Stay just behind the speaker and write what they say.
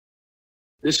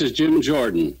This is Jim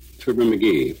Jordan, Fibber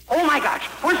McGee. Oh, my gosh.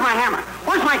 Where's my hammer?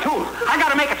 Where's my tools? I got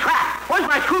to make a trap. Where's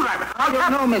my screwdriver? I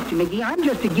don't know, Mr. McGee. I'm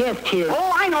just a guest here.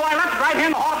 Oh, I know. I left it right here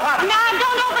in the hall closet. No,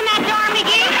 don't open that door,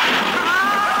 McGee.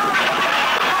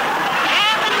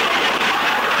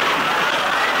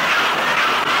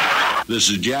 This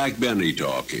is Jack Benny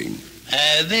talking.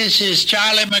 This is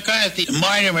Charlie McCarthy.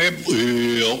 Mortimer.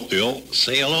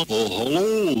 Say hello. Oh,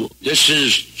 hello. This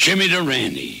is Jimmy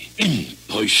Durante.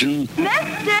 Poison.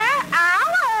 Mr.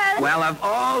 Allen. Well, of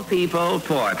all people,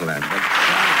 Portland.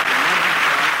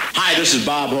 Hi, this is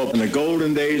Bob Hope in the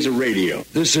Golden Days of Radio.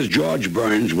 This is George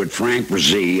Burns with Frank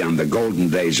Brzee on the Golden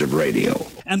Days of Radio.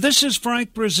 And this is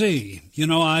Frank Brzee. You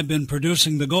know, I've been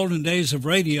producing the Golden Days of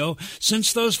Radio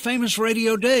since those famous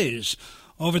radio days.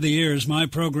 Over the years, my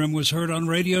program was heard on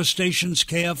radio stations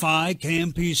KFI,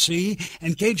 KMPC,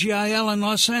 and KGIL in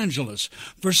Los Angeles.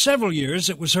 For several years,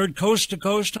 it was heard coast to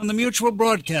coast on the Mutual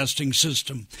Broadcasting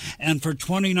System, and for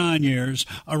 29 years,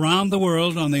 around the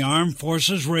world on the Armed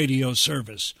Forces Radio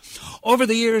Service. Over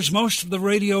the years, most of the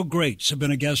radio greats have been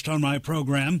a guest on my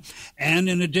program, and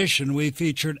in addition, we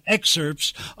featured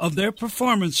excerpts of their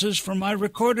performances from my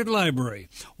recorded library,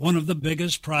 one of the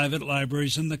biggest private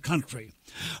libraries in the country.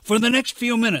 For the next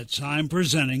few minutes, I'm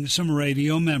presenting some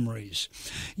radio memories.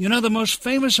 You know, the most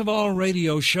famous of all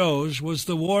radio shows was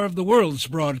the War of the Worlds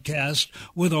broadcast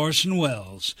with Orson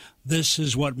Welles. This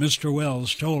is what Mr.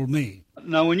 Welles told me.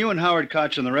 Now, when you and Howard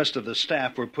Koch and the rest of the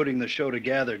staff were putting the show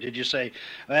together, did you say,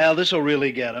 well, this will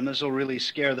really get them, this will really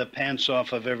scare the pants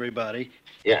off of everybody?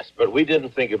 Yes, but we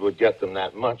didn't think it would get them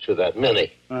that much or that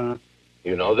many.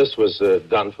 You know, this was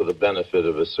done for the benefit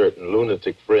of a certain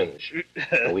lunatic fringe.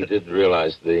 We did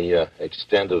realize the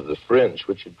extent of the fringe,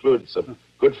 which included some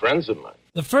good friends of mine.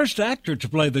 The first actor to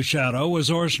play the Shadow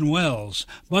was Orson Welles,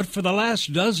 but for the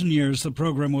last dozen years the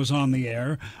program was on the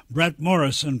air, Brett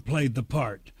Morrison played the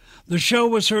part. The show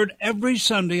was heard every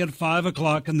Sunday at 5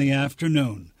 o'clock in the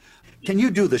afternoon. Can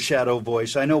you do the Shadow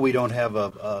voice? I know we don't have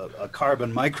a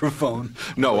carbon microphone.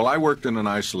 No, well, I worked in an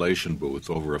isolation booth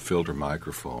over a filter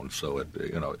microphone, so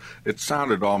it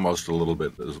sounded almost a little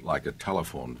bit like a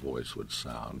telephone voice would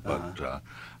sound, but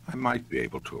I might be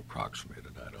able to approximate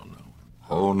it. I don't know.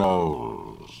 Who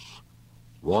knows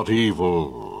what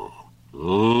evil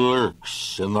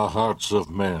lurks in the hearts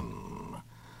of men?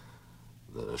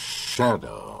 The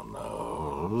Shadow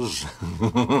knows.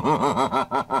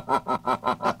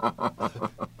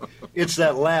 It's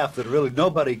that laugh that really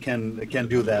nobody can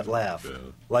do that laugh,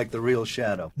 like the real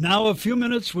Shadow. Now a few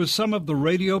minutes with some of the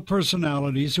radio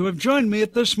personalities who have joined me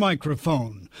at this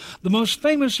microphone. The most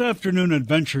famous afternoon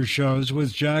adventure shows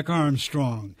with Jack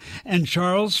Armstrong, and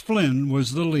Charles Flynn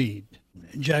was the lead.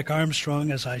 Jack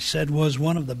Armstrong, as I said, was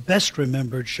one of the best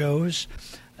remembered shows,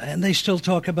 and they still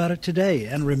talk about it today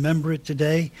and remember it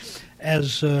today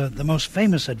as the most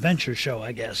famous adventure show,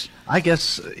 I guess. I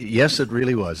guess, yes, it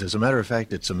really was. As a matter of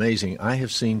fact, it's amazing. I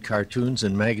have seen cartoons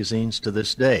in magazines to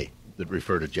this day that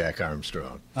refer to Jack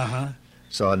Armstrong.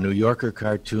 Saw a New Yorker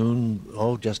cartoon,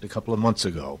 just a couple of months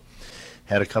ago.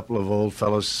 Had a couple of old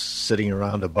fellows sitting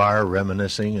around a bar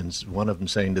reminiscing, and one of them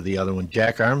saying to the other one,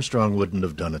 Jack Armstrong wouldn't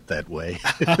have done it that way.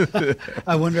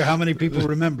 I wonder how many people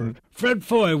remember. Fred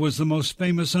Foy was the most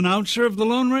famous announcer of the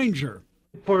Lone Ranger.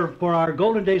 For our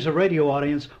Golden Days of Radio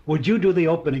audience, would you do the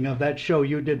opening of that show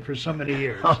you did for so many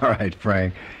years? All right,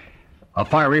 Frank. A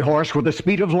fiery horse with the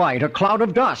speed of light, a cloud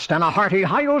of dust, and a hearty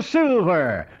hi-yo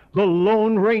silver, the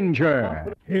Lone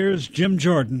Ranger. Here's Jim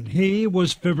Jordan. He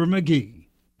was Fibber McGee.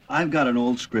 I've got an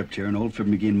old script here, an old Fibber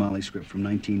McGee and Molly script from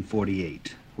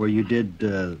 1948, where you did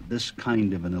this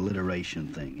kind of an alliteration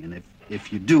thing. And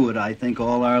if you do it, I think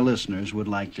all our listeners would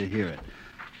like to hear it.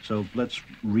 So let's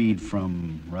read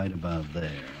from right about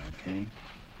there, okay?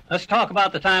 Let's talk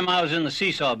about the time I was in the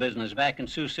seesaw business back in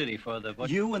Sioux City for the...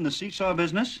 You in the seesaw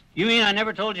business? You mean I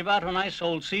never told you about when I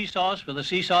sold seesaws for the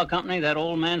seesaw company that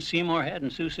old man Seymour had in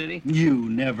Sioux City? You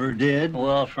never did.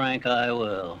 Well, Frank, I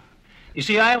will. You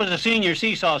see, I was a senior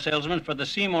seesaw salesman for the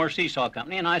Seymour Seesaw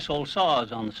Company, and I sold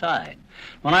saws on the side.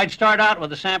 When I'd start out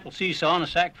with a sample seesaw and a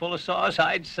sack full of saws,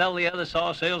 I'd sell the other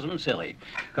saw salesman silly.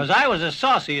 Because I was as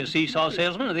saucy a seesaw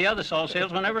salesman as the other saw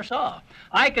salesman ever saw.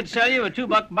 I could sell you a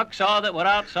 $2 buck saw that would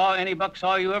outsaw any buck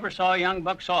saw you ever saw a young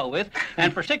buck saw with,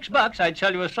 and for $6 I'd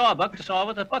sell you a sawbuck to saw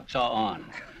with a buck saw on.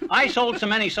 I sold so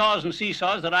many saws and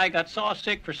seesaws that I got saw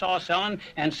sick for saw selling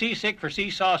and seasick for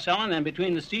seesaw selling, and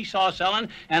between the seesaw selling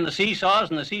and the seesaws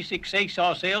and the seasick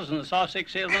seesaw sales and the saw sick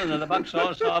salesman and the buck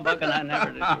saw sawbuck, and I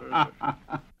never did.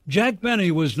 Jack Benny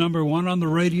was number one on the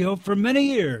radio for many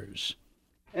years.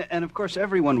 And, of course,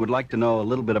 everyone would like to know a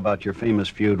little bit about your famous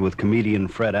feud with comedian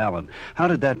Fred Allen. How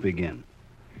did that begin?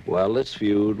 Well, this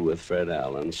feud with Fred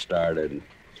Allen started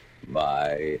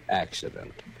by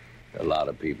accident. A lot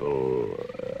of people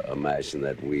imagine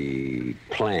that we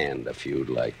planned a feud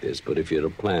like this, but if you'd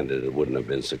have planned it, it wouldn't have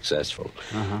been successful.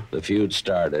 The feud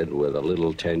started with a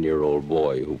little 10-year-old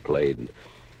boy who played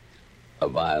a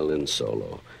violin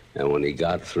solo, and when he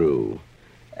got through,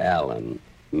 Allen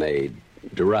made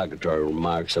derogatory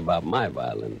remarks about my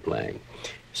violin playing.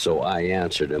 So I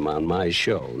answered him on my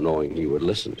show, knowing he would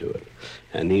listen to it.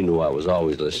 And he knew I was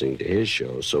always listening to his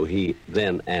show, so he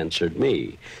then answered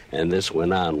me. And this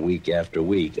went on week after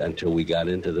week until we got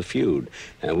into the feud.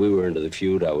 And we were into the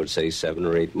feud, I would say, 7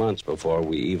 or 8 months before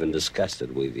we even discussed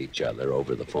it with each other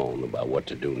over the phone about what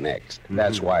to do next.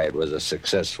 That's why it was a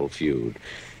successful feud.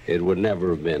 It would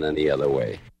never have been any other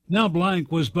way. Mel Blanc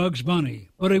was Bugs Bunny,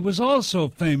 but he was also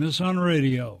famous on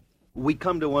radio. We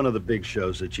come to one of the big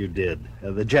shows that you did,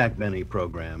 the Jack Benny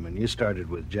program, and you started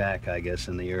with Jack, I guess,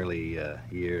 in the early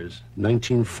years.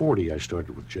 1940, I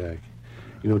started with Jack.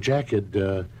 You know, Jack had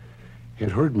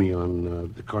heard me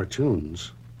on the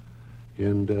cartoons,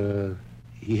 and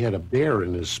he had a bear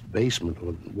in his basement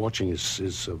watching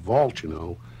his vault, you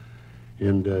know,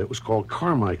 and it was called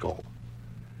Carmichael.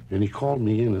 And he called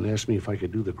me in and asked me if I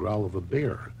could do the growl of a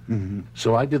bear.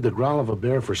 So I did the growl of a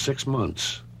bear for 6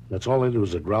 months. That's all I did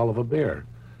was the growl of a bear.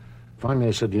 Finally,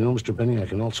 I said, you know, Mr. Benny, I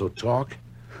can also talk.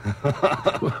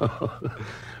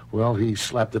 Well, he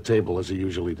slapped the table, as he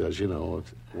usually does, you know,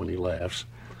 when he laughs.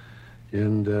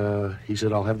 And he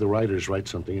said, I'll have the writers write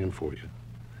something in for you.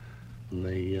 And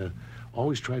they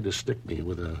always tried to stick me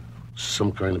with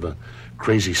some kind of a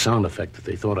crazy sound effect that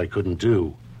they thought I couldn't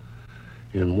do.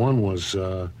 And one was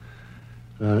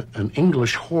an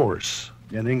English horse.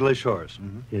 An English horse.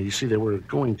 Yeah, you see, they were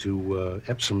going to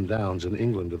Epsom Downs in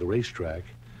England to the racetrack,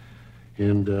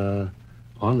 and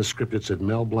on the script it said,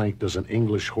 Mel Blanc does an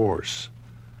English horse.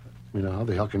 You know, how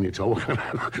the hell can you tell what kind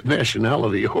of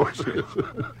nationality a horse is?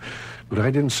 But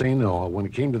I didn't say no. When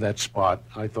it came to that spot,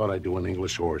 I thought I'd do an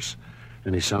English horse,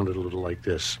 and he sounded a little like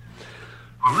this.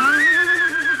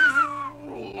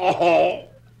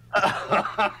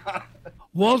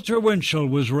 Walter Winchell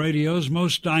was radio's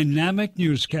most dynamic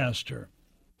newscaster.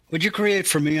 Would you create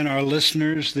for me and our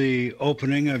listeners the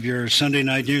opening of your Sunday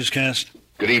night newscast?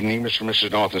 Good evening, Mr. and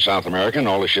Mrs. North and South America, and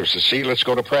all the ships at sea. Let's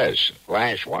go to press.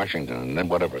 Flash, Washington, and then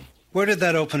whatever. Where did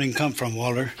that opening come from,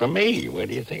 Walter? From me. Where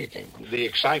do you think it came from? The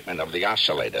excitement of the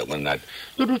oscillator when that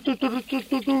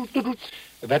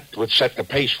would set the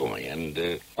pace for me,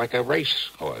 and like a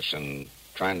racehorse, and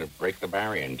trying to break the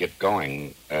barrier and get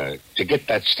going to get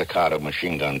that staccato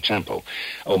machine gun tempo.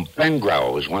 Oh, Ben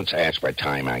Grauer was once asked by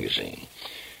Time magazine,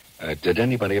 did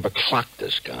anybody ever clock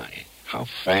this guy? How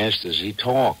fast does he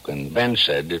talk? And Ben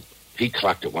said that he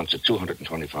clocked it once at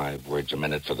 225 words a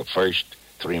minute for the first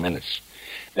 3 minutes.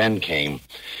 Then came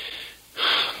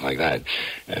like that,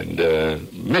 and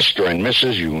Mr. and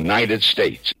Mrs. United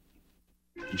States.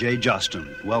 Jay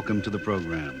Justin, welcome to the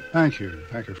program. Thank you,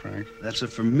 Frank. That's a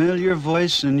familiar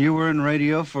voice, and you were in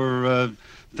radio for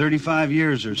 35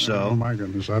 years or so. Oh, my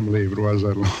goodness, I believe it was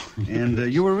that long.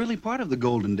 And you were really part of the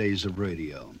golden days of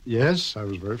radio. Yes, I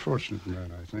was very fortunate in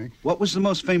that, I think. What was the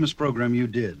most famous program you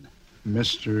did?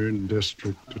 Mr.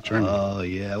 District Attorney. Oh,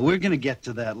 yeah, we're going to get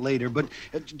to that later, but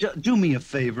do me a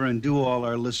favor and do all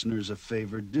our listeners a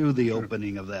favor. Do the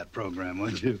opening of that program,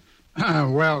 would you?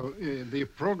 Well, the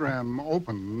program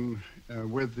opened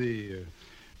with the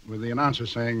announcer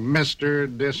saying, Mr.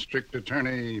 District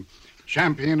Attorney,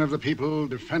 champion of the people,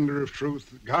 defender of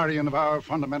truth, guardian of our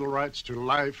fundamental rights to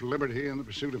life, liberty, and the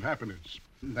pursuit of happiness.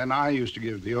 Then I used to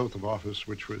give the oath of office,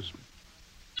 which was,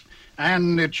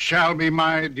 and it shall be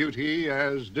my duty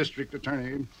as District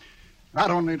Attorney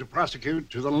not only to prosecute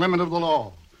to the limit of the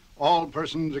law all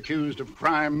persons accused of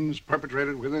crimes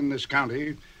perpetrated within this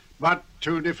county, but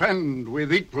to defend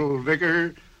with equal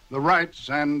vigor the rights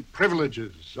and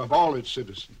privileges of all its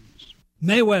citizens.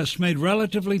 Mae West made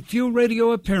relatively few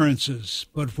radio appearances,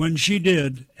 but when she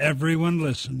did, everyone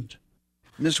listened.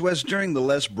 Miss West, during the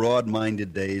less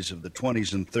broad-minded days of the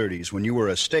 20s and 30s, when you were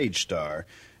a stage star,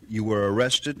 you were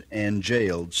arrested and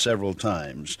jailed several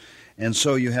times, and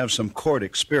so you have some court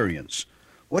experience.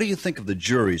 What do you think of the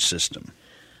jury system?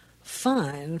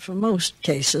 Fine for most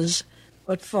cases.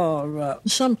 But for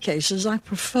some cases, I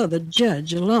prefer the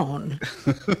judge alone.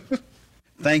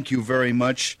 Thank you very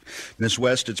much, Miss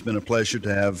West. It's been a pleasure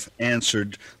to have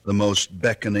answered the most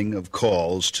beckoning of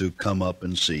calls to come up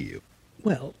and see you.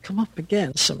 Well, come up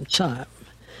again sometime,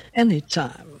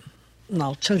 anytime, and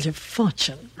I'll tell you a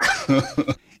fortune.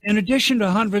 In addition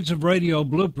to hundreds of radio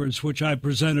bloopers which I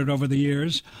presented over the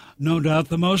years, no doubt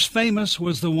the most famous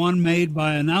was the one made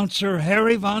by announcer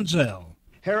Harry Von Zell.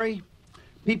 Harry,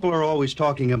 people are always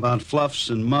talking about fluffs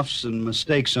and muffs and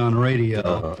mistakes on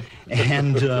radio.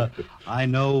 And I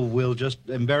know we'll just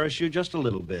embarrass you just a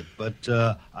little bit, but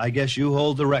I guess you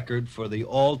hold the record for the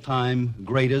all-time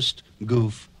greatest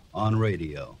goof on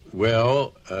radio.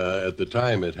 Well, at the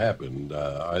time it happened,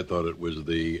 I thought it was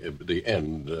the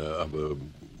end of a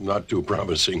not too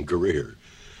promising career.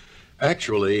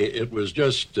 Actually, it was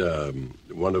just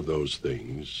one of those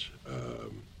things.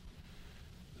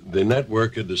 The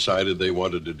network had decided they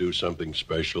wanted to do something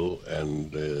special,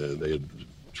 and they had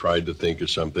tried to think of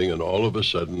something, and all of a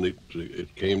sudden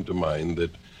it came to mind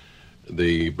that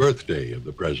the birthday of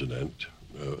the president,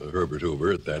 Herbert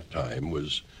Hoover, at that time,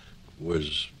 was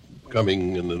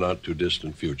coming in the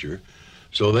not-too-distant future.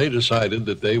 So they decided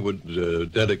that they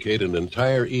would dedicate an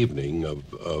entire evening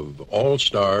of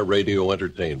all-star radio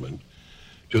entertainment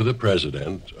to the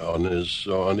president on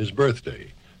his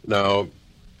birthday. Now,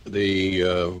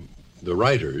 the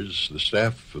writers, the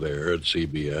staff there at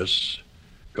CBS,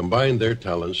 combined their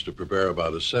talents to prepare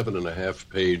about a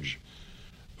 7.5-page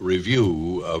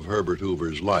review of Herbert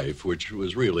Hoover's life, which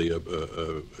was really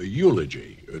a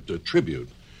eulogy, a tribute,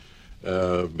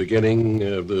 beginning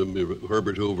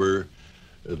Herbert Hoover,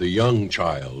 the young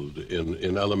child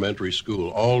in elementary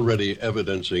school, already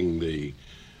evidencing the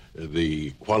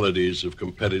qualities of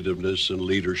competitiveness and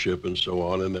leadership and so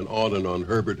on, and then on,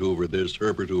 Herbert Hoover this,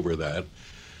 Herbert Hoover that.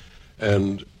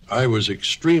 And I was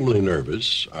extremely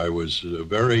nervous. I was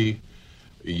very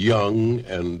young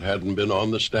and hadn't been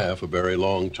on the staff a very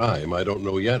long time. I don't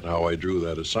know yet how I drew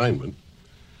that assignment.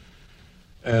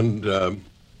 And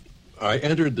I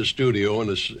entered the studio in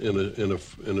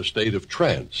a state of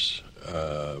trance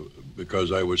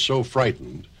because I was so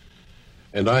frightened,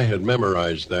 and I had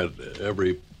memorized that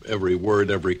every word,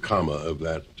 every comma of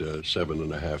that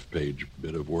 7.5-page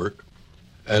bit of work.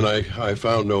 And I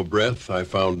found no breath. I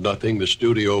found nothing. The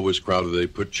studio was crowded. They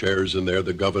put chairs in there.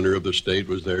 The governor of the state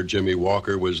was there. Jimmy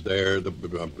Walker was there.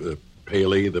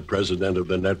 Paley, the president of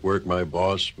the network, my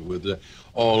boss, with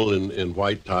all in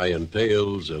white tie and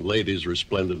tails, and ladies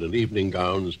resplendent in evening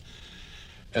gowns.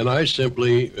 And I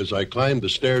simply, as I climbed the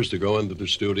stairs to go into the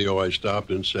studio, I stopped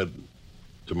and said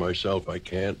to myself, I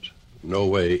can't. No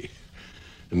way.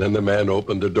 And then the man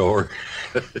opened the door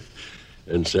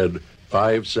and said,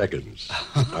 5 seconds.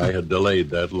 I had delayed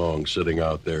that long sitting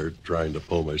out there trying to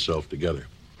pull myself together.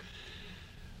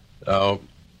 Now,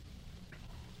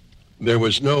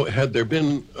 had there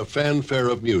been a fanfare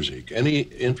of music, any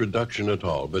introduction at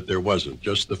all, but there wasn't,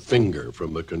 just the finger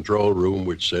from the control room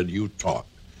which said, you talk.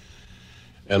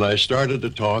 And I started to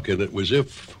talk, and it was as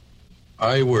if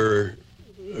I were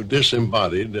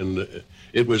disembodied, and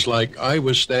it was like I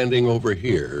was standing over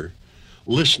here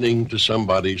listening to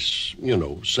somebody,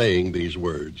 saying these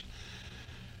words.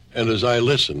 And as I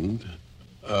listened,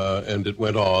 and it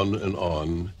went on and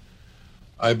on,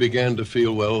 I began to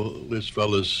feel, well, this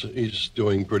fella's, he's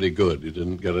doing pretty good. He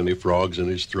didn't get any frogs in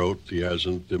his throat. He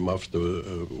hasn't muffed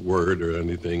a word or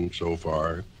anything so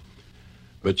far.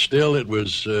 But still, it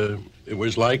was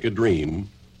like a dream.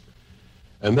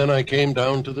 And then I came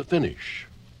down to the finish.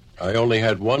 I only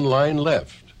had one line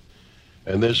left.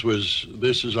 And this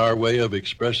is our way of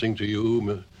expressing to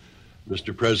you,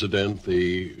 Mr. President,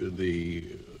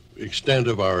 the extent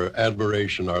of our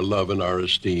admiration, our love, and our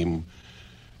esteem.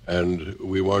 And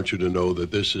we want you to know that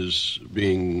this is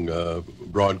being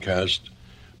broadcast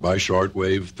by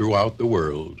shortwave throughout the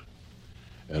world.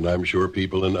 And I'm sure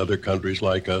people in other countries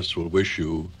like us will wish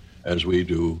you, as we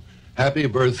do, happy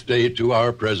birthday to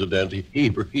our president,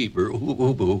 Heber, ooh,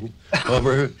 ooh, ooh,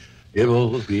 over,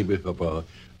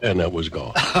 and that was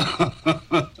gone.